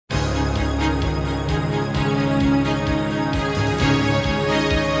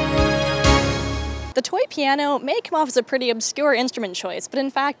The toy piano may come off as a pretty obscure instrument choice, but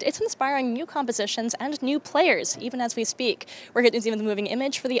in fact, it's inspiring new compositions and new players, even as we speak. We're getting the moving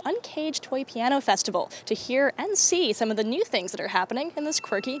image for the UnCaged Toy Piano Festival to hear and see some of the new things that are happening in this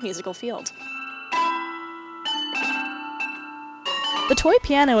quirky musical field. The toy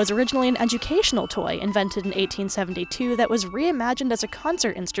piano was originally an educational toy invented in 1872 that was reimagined as a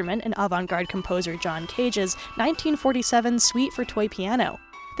concert instrument in avant-garde composer John Cage's 1947 Suite for Toy Piano.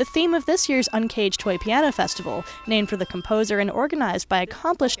 The theme of this year's UnCaged Toy Piano Festival, named for the composer and organized by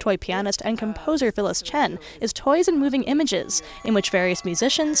accomplished toy pianist and composer Phyllis Chen, is Toys and Moving Images, in which various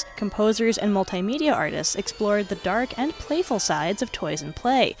musicians, composers, and multimedia artists explored the dark and playful sides of toys and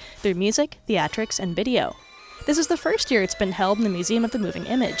play, through music, theatrics, and video. This is the first year it's been held in the Museum of the Moving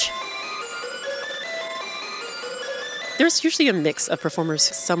Image. There's usually a mix of performers.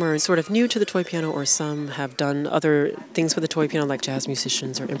 Some are sort of new to the toy piano, or some have done other things with the toy piano, like jazz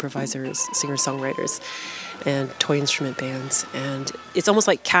musicians or improvisers, singer-songwriters, and toy instrument bands. And it's almost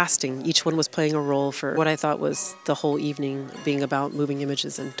like casting. Each one was playing a role for what I thought was the whole evening being about moving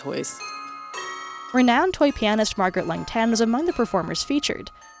images and toys. Renowned toy pianist Margaret Lang-Tan was among the performers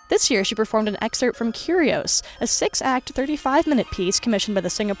featured. This year, she performed an excerpt from Curios, a 6-act, 35-minute piece commissioned by the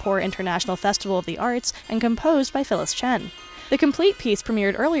Singapore International Festival of the Arts and composed by Phyllis Chen. The complete piece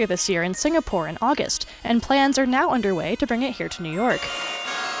premiered earlier this year in Singapore in August, and plans are now underway to bring it here to New York.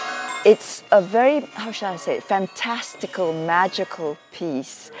 It's a very, how shall I say it, fantastical, magical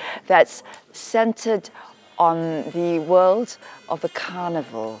piece that's centered on the world of the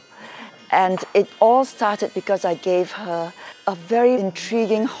carnival. And it all started because I gave her a very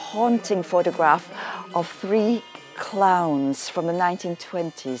intriguing, haunting photograph of 3 clowns from the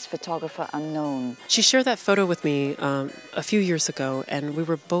 1920s, photographer unknown. She shared that photo with me a few years ago, and we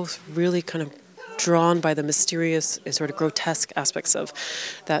were both really kind of drawn by the mysterious and sort of grotesque aspects of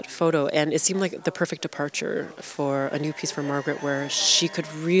that photo. And it seemed like the perfect departure for a new piece for Margaret, where she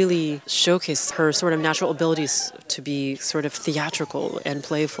could really showcase her sort of natural abilities to be sort of theatrical and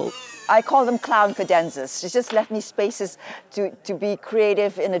playful. I call them clown cadenzas. She just left me spaces to be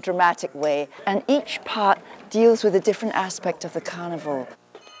creative in a dramatic way. And each part deals with a different aspect of the carnival.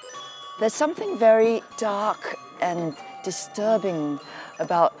 There's something very dark and disturbing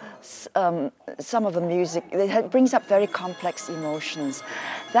about some of the music. It brings up very complex emotions.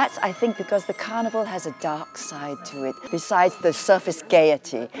 That's, I think, because the carnival has a dark side to it, besides the surface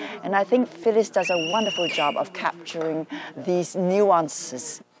gaiety. And I think Phyllis does a wonderful job of capturing these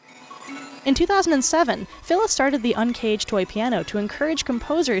nuances. In 2007, Phyllis started the UnCaged Toy Piano to encourage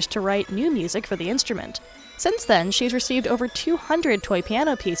composers to write new music for the instrument. Since then, she's received over 200 toy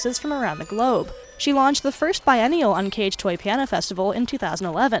piano pieces from around the globe. She launched the first Biennial UnCaged Toy Piano Festival in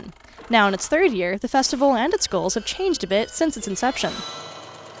 2011. Now in its 3rd year, the festival and its goals have changed a bit since its inception.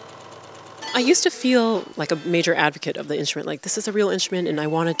 I used to feel like a major advocate of the instrument, like this is a real instrument and I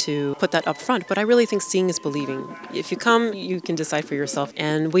wanted to put that up front, but I really think seeing is believing. If you come, you can decide for yourself.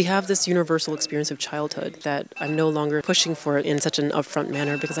 And we have this universal experience of childhood that I'm no longer pushing for in such an upfront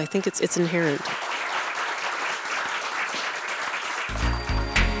manner because I think it's inherent.